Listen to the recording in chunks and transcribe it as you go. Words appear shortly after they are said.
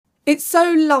It's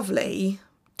so lovely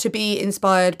to be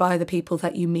inspired by the people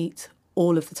that you meet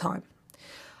all of the time.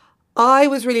 I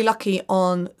was really lucky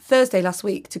on Thursday last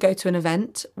week to go to an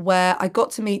event where I got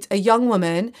to meet a young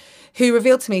woman who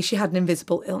revealed to me she had an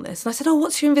invisible illness. And I said, "Oh,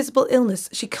 what's your invisible illness?"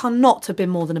 She cannot have been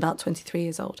more than about 23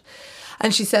 years old.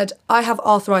 And she said, "I have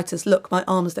arthritis. Look, my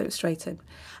arms don't straighten."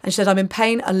 And she said, "I'm in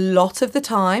pain a lot of the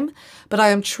time, but I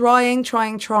am trying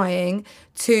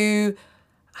to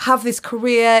have this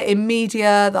career in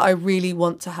media that I really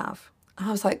want to have." And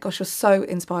I was like, gosh, you're so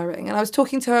inspiring. And I was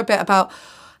talking to her a bit about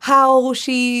how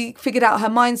she figured out her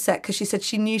mindset, because she said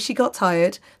she knew she got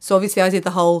tired. So obviously I did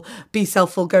the whole be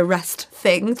selfful, go rest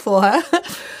thing for her.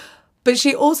 But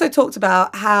she also talked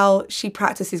about how she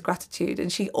practices gratitude.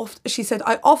 And she said,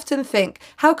 "I often think,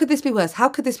 how could this be worse? How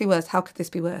could this be worse? How could this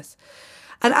be worse?"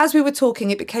 And as we were talking,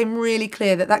 it became really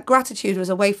clear that that gratitude was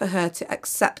a way for her to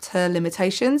accept her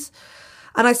limitations.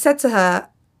 And I said to her,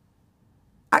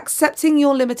 accepting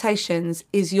your limitations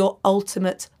is your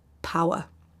ultimate power.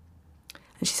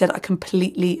 And she said, "I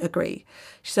completely agree."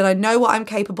 She said, "I know what I'm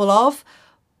capable of,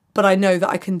 but I know that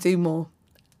I can do more.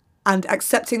 And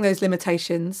accepting those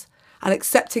limitations and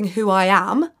accepting who I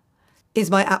am is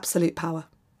my absolute power."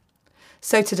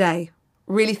 So today,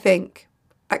 really think,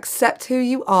 accept who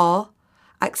you are,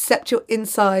 accept your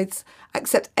insides,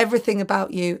 accept everything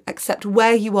about you, accept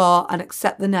where you are and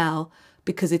accept the now,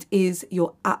 because it is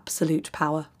your absolute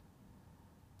power.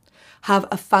 Have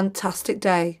a fantastic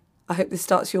day. I hope this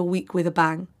starts your week with a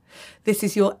bang. This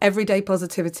is your Everyday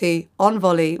Positivity on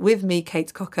Volley with me,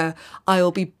 Kate Cocker. I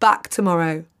will be back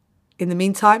tomorrow. In the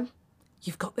meantime,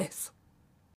 you've got this.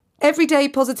 Everyday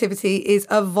Positivity is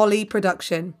a Volley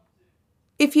production.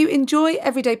 If you enjoy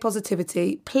Everyday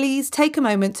Positivity, please take a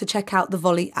moment to check out the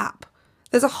Volley app.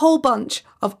 There's a whole bunch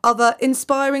of other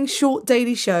inspiring short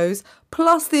daily shows,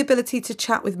 plus the ability to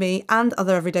chat with me and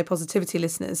other Everyday Positivity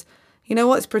listeners. You know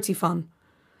what? It's pretty fun.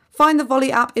 Find the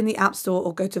Volley app in the App Store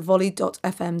or go to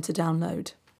volley.fm to download.